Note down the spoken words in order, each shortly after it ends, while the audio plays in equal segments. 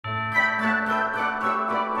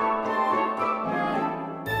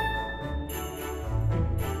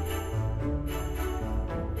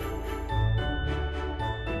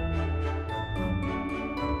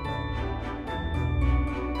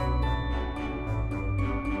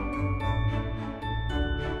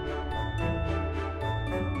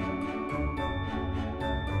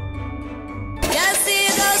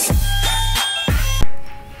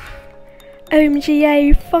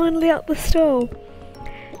OMGA, finally at the store.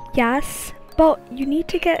 Yes, but you need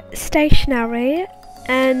to get stationery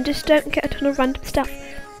and just don't get a ton of random stuff.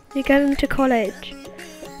 You're going to college.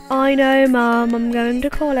 I know, Mum, I'm going to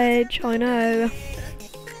college, I know.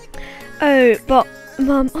 Oh, but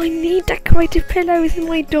Mum, I need decorative pillows in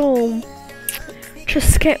my dorm.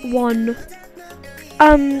 Just get one.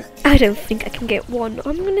 I don't think I can get one.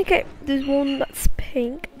 I'm gonna get the one that's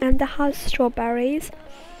pink and that has strawberries.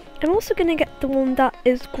 I'm also gonna get the one that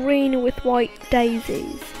is green with white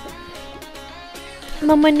daisies.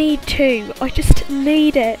 Mum, I need two. I just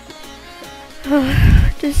need it.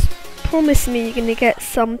 Just promise me you're gonna get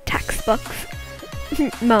some textbooks.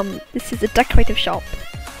 Mum, this is a decorative shop.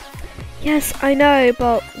 Yes, I know,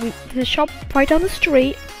 but there's a shop right down the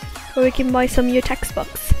street where we can buy some of your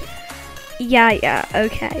textbooks. Yeah,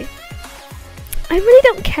 okay. I really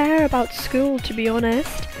don't care about school, to be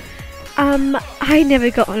honest. I never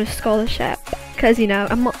got on a scholarship because, you know,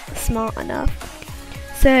 I'm not smart enough.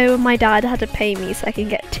 So my dad had to pay me so I can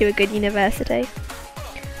get to a good university.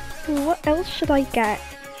 What else should I get?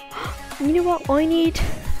 You know what? I need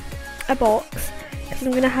a box because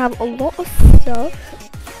I'm gonna have a lot of stuff.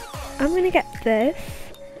 I'm gonna get this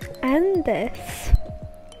and this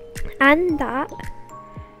and that.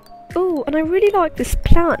 Oh, and I really like this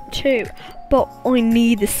plant too, but I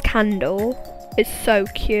need this candle. It's so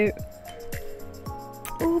cute.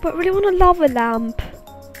 Oh, but I really want a lava lamp.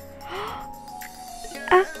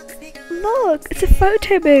 Look, it's a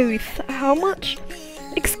photo booth. How much?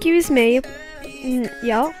 Excuse me.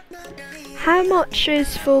 Yeah. How much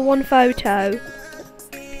is for one photo?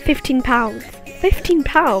 £15.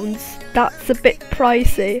 £15? That's a bit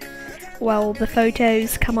pricey. Well, the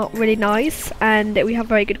photos come out really nice and we have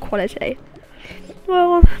very good quality.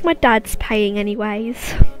 Well, my dad's paying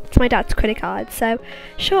anyways. It's my dad's credit card, so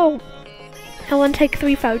sure. I want to take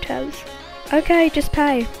 3 photos. Okay, just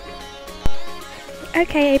pay.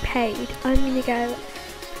 Okay, I paid. I'm gonna go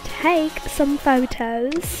take some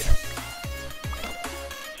photos.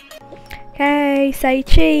 Okay, say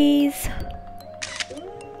cheese.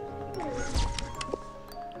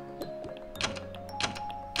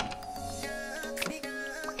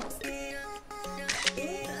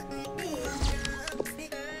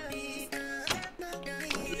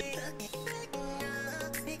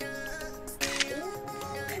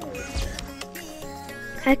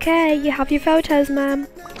 Okay, you have your photos, ma'am.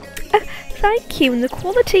 Oh, thank you, and the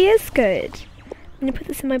quality is good. I'm gonna put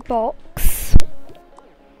this in my box.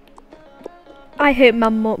 I hope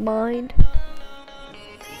Mum won't mind.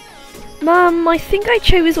 Mum, I think I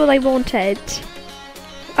chose what I wanted.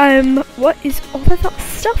 What is all of that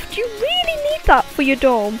stuff? Do you really need that for your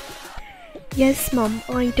dorm? Yes, Mum,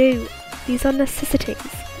 I do. These are necessities.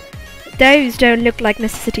 Those don't look like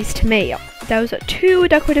necessities to me. Those are 2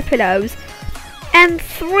 decorative pillows and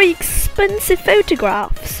 3 expensive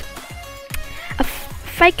photographs. A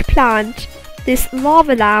fake plant, this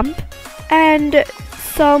lava lamp, and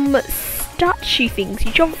some statue things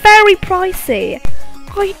which are very pricey.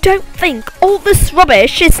 I don't think all this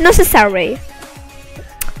rubbish is necessary.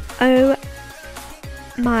 Oh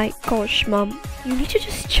my gosh, Mum, you need to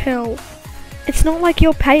just chill. It's not like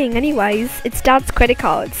you're paying anyways, it's Dad's credit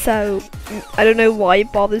card, so I don't know why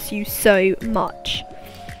it bothers you so much.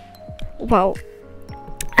 Well,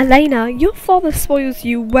 Elena, your father spoils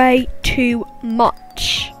you way too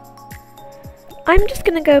much. I'm just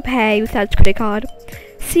gonna go pay with Dad's credit card.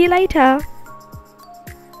 See you later.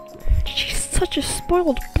 She's such a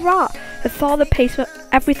spoiled brat. Her father pays for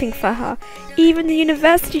everything for her, even the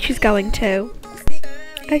university she's going to.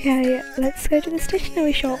 Okay, let's go to the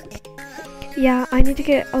stationery shop. Yeah, I need to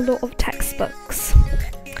get a lot of textbooks.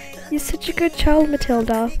 You're such a good child,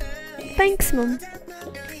 Matilda. Thanks, Mum.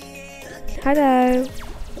 Hello.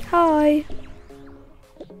 Hi.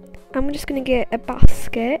 I'm just gonna get a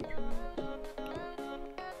basket.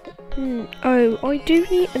 Oh, I do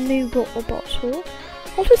need a new water bottle.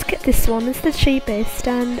 I'll just get this one, it's the cheapest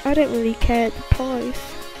and I don't really care the price.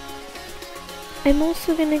 I'm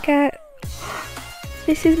also gonna get...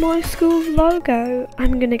 This is my school's logo.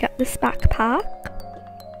 I'm gonna get this backpack.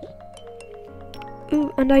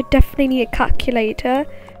 Ooh, and I definitely need a calculator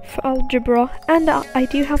for algebra, and I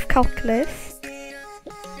do have calculus.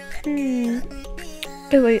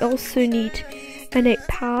 Oh, I also need a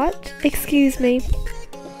notepad. Excuse me.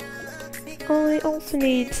 I also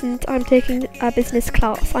need, since I'm taking a business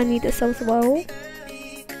class, I need this as well.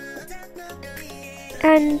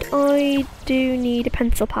 And I do need a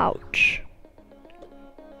pencil pouch.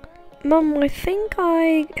 Mum, I think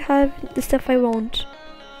I have the stuff I want.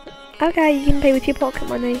 Okay, you can pay with your pocket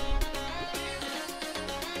money.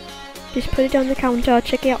 Just put it on the counter, I'll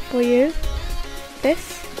check it out for you.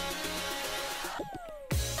 this.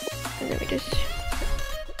 And let me just...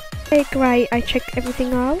 Okay, great, I checked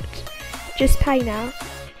everything out. Just pay now.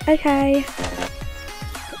 Okay.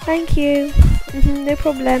 Thank you. No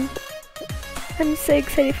problem. I'm so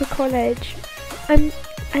excited for college. I'm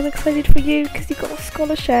excited for you because you got a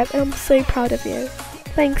scholarship and I'm so proud of you.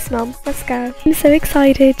 Thanks, Mum. Let's go. I'm so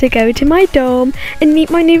excited to go to my dorm and meet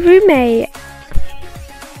my new roommate.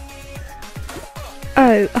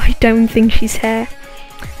 Oh, I don't think she's here.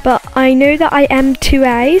 But I know that I am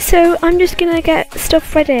 2A, so I'm just gonna get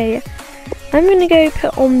stuff ready. I'm gonna go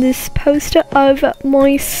put on this poster of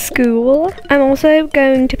my school. I'm also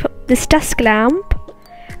going to put this desk lamp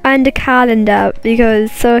and a calendar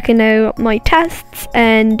because so I can know my tests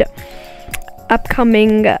and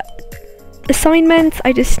upcoming assignments.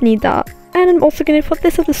 I just need that. And I'm also going to put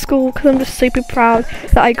this at the school because I'm just super proud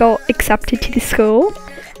that I got accepted to the school.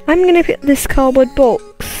 I'm going to put this cardboard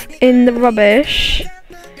box in the rubbish.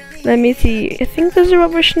 Let me see, I think there's a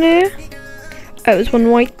rubbish near. Oh, there's one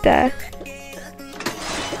right there.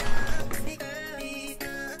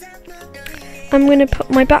 I'm going to put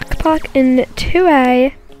my backpack in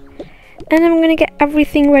 2A. And I'm going to get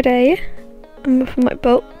everything ready. I'm going to put my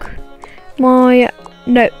book, my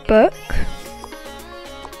notebook,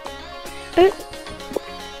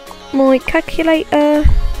 my calculator,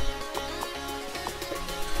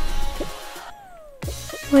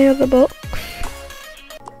 my other books,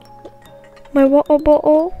 my water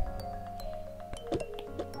bottle,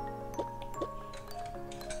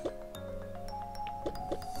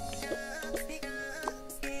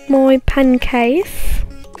 my pen case.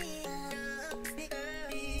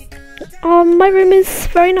 My room is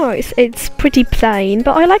very nice. It's pretty plain,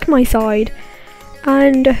 but I like my side.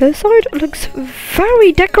 And her side looks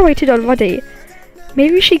very decorated already.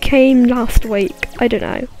 Maybe she came last week, I don't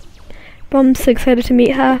know. But I'm so excited to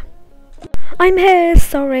meet her. I'm here,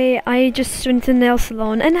 sorry, I just went to the nail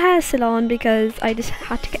salon and hair salon because I just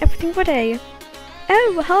had to get everything ready.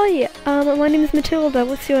 Oh, hi, my name is Matilda,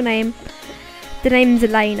 what's your name? The name's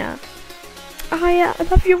Elena. I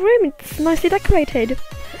love your room, it's nicely decorated.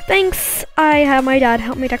 Thanks, I had my dad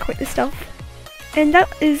help me decorate this stuff. And that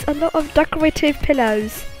is a lot of decorative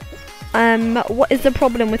pillows. What is the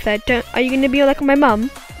problem with it? Are you gonna be like my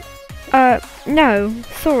mum? No,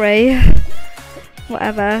 sorry.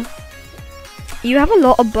 Whatever. You have a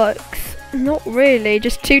lot of books. Not really,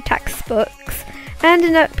 just 2 textbooks. And a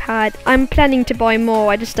notepad. I'm planning to buy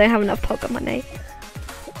more, I just don't have enough pocket money.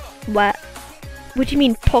 What? What do you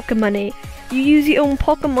mean pocket money? You use your own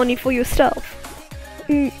pocket money for your stuff?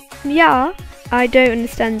 Yeah, I don't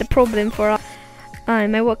understand the problem for us.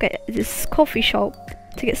 I work at this coffee shop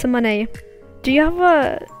to get some money. Do you have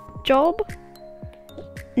a job?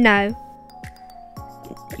 No.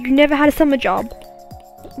 You never had a summer job?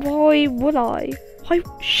 Why would I? Why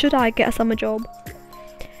should I get a summer job?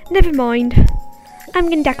 Never mind. I'm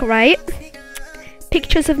gonna decorate.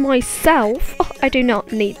 Pictures of myself? Oh, I do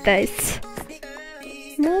not need this.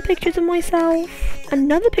 More pictures of myself.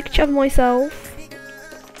 Another picture of myself.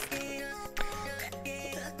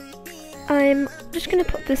 I'm just gonna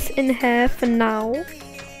put this in here for now.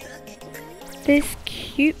 This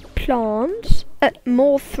cute plant.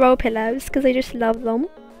 More throw pillows because I just love them.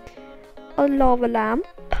 A lava lamp.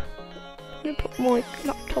 I'm gonna put my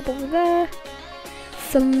laptop over there.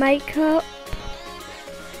 Some makeup.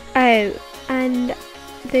 Oh, and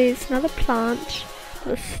there's another plant.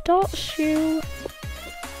 The statue.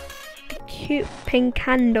 A cute pink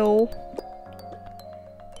candle.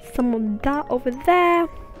 Some of that over there.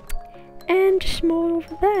 And just more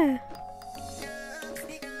over there.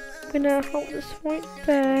 I'm gonna hold this right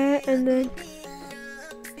there and then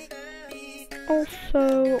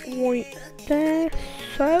also right there.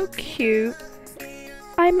 So cute.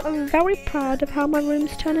 I'm very proud of how my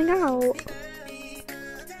room's turning out.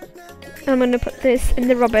 I'm gonna put this in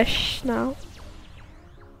the rubbish now.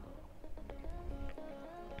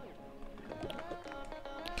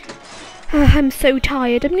 I'm so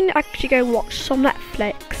tired. I'm gonna actually go watch some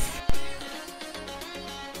Netflix.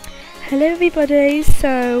 Hello everybody,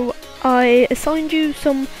 so I assigned you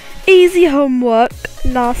some easy homework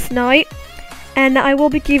last night and I will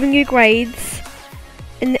be giving you grades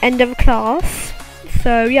in the end of class.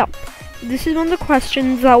 So yeah, this is one of the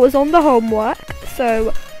questions that was on the homework.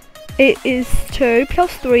 So it is 2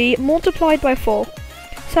 plus 3 multiplied by 4.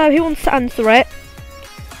 So who wants to answer it?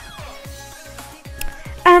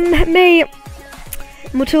 Me.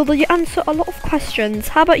 Matilda, you answer a lot of questions.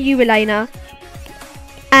 How about you, Elena?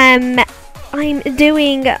 I'm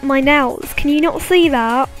doing my nails. Can you not see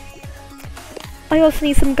that? I also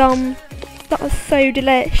need some gum. That was so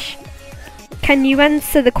delish. Can you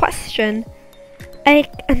answer the question?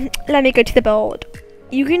 Let me go to the board.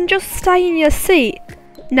 You can just stay in your seat.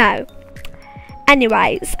 No.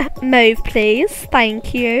 Anyways, move please.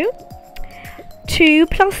 Thank you. 2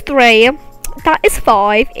 plus 3. That is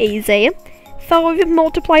 5. Easy. 5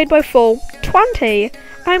 multiplied by 4. 20.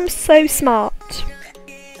 I'm so smart.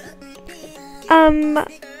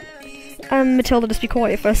 Matilda, just be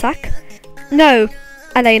quiet for a sec. No,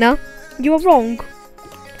 Elena, you are wrong.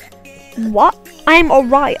 What? I'm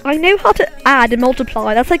alright. I know how to add and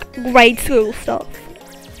multiply. That's like grade school stuff.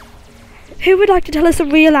 Who would like to tell us a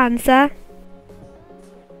real answer?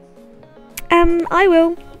 I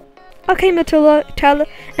will. Okay, Matilda, tell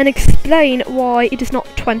and explain why it is not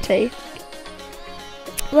 20.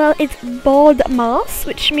 Well, it's board mass,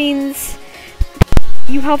 which means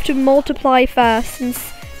you have to multiply first.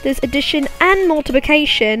 Since there's addition and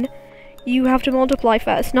multiplication, you have to multiply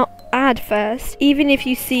first, not add first. Even if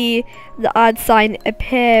you see the add sign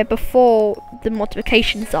appear before the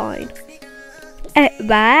multiplication sign.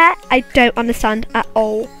 Where? I don't understand at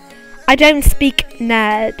all. I don't speak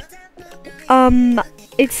nerd.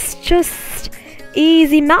 It's just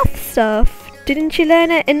easy math stuff. Didn't you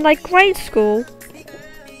learn it in like grade school?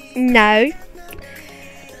 No.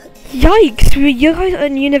 Yikes, you're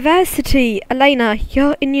in university. Elena,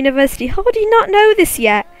 you're in university. How do you not know this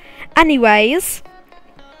yet? Anyways,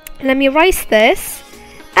 let me erase this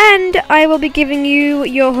and I will be giving you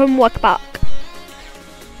your homework back.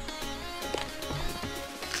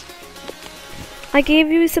 I gave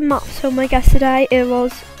you some maths homework yesterday. It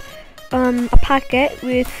was a packet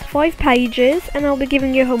with 5 pages and I'll be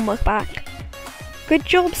giving you homework back. Good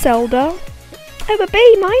job, Zelda. Oh, a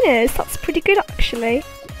B minus. That's pretty good actually.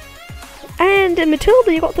 And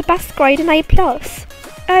Matilda, you got the best grade, an A+.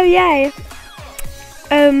 Oh yay.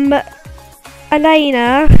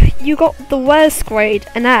 Elena, you got the worst grade,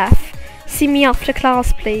 an F. See me after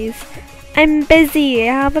class, please. I'm busy.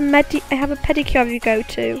 I have a pedicure to go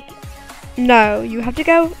to. No, you have to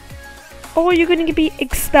go, or you're going to be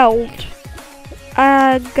expelled.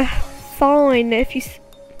 Fine. If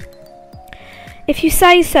you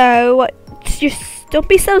say so. Just don't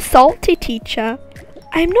be so salty, teacher.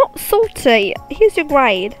 I'm not salty. Here's your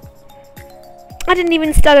grade. I didn't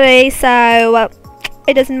even study, so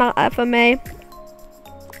it doesn't matter for me.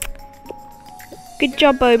 Good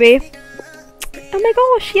job, Bobby. Oh my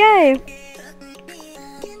gosh, yay.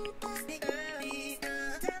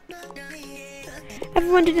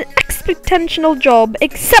 Everyone did an exceptional job,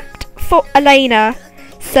 except for Elena.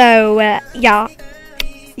 So, yeah.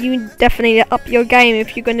 You definitely need to up your game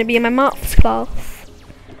if you're going to be in my maths class.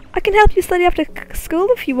 I can help you study after school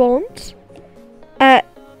if you want.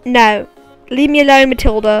 No. Leave me alone,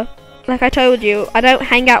 Matilda. Like I told you, I don't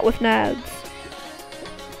hang out with nerds.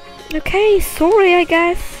 Okay, sorry, I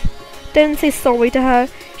guess. Don't say sorry to her.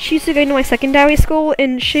 She used to go to my secondary school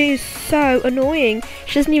and she's so annoying.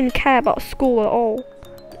 She doesn't even care about school at all.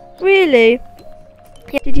 Really?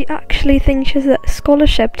 Yeah. Did you actually think she has a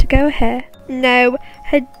scholarship to go here? No,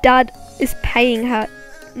 her dad is paying her,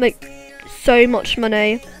 like, so much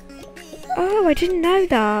money. Oh, I didn't know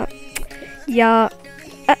that. Yeah.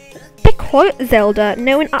 Be quiet, Zelda.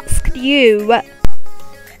 No one asked you.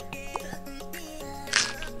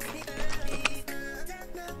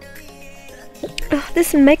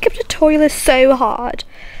 This makeup tutorial is so hard.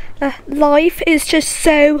 Life is just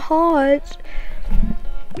so hard.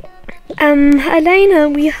 Elena,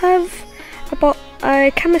 we have about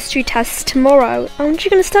a chemistry test tomorrow. Aren't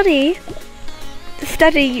you going to study?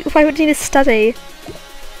 Study? Why would you need to study?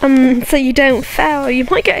 So you don't fail. You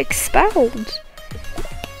might get expelled.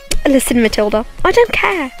 Listen, Matilda, I don't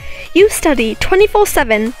care. You study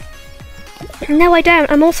 24/7. No, I don't.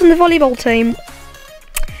 I'm also on the volleyball team.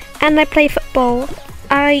 And I play football.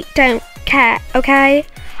 I don't care, okay?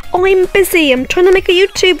 I'm busy. I'm trying to make a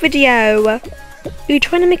YouTube video. You're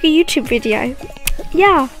trying to make a YouTube video?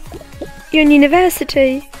 Yeah. You're in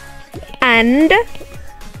university. And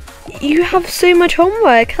you have so much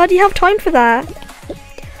homework. How do you have time for that?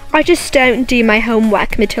 I just don't do my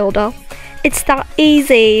homework, Matilda. It's that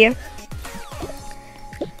easy.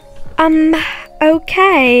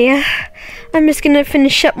 Okay. I'm just gonna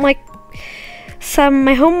finish up my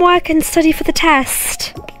homework and study for the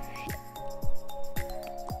test.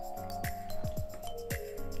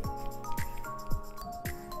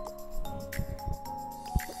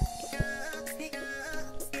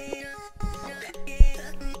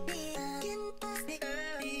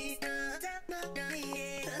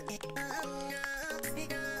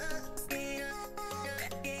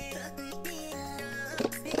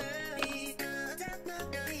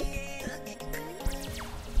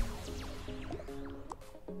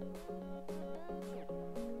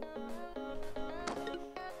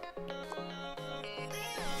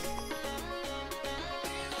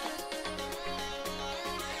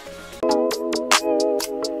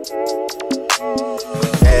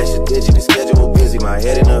 busy, the schedule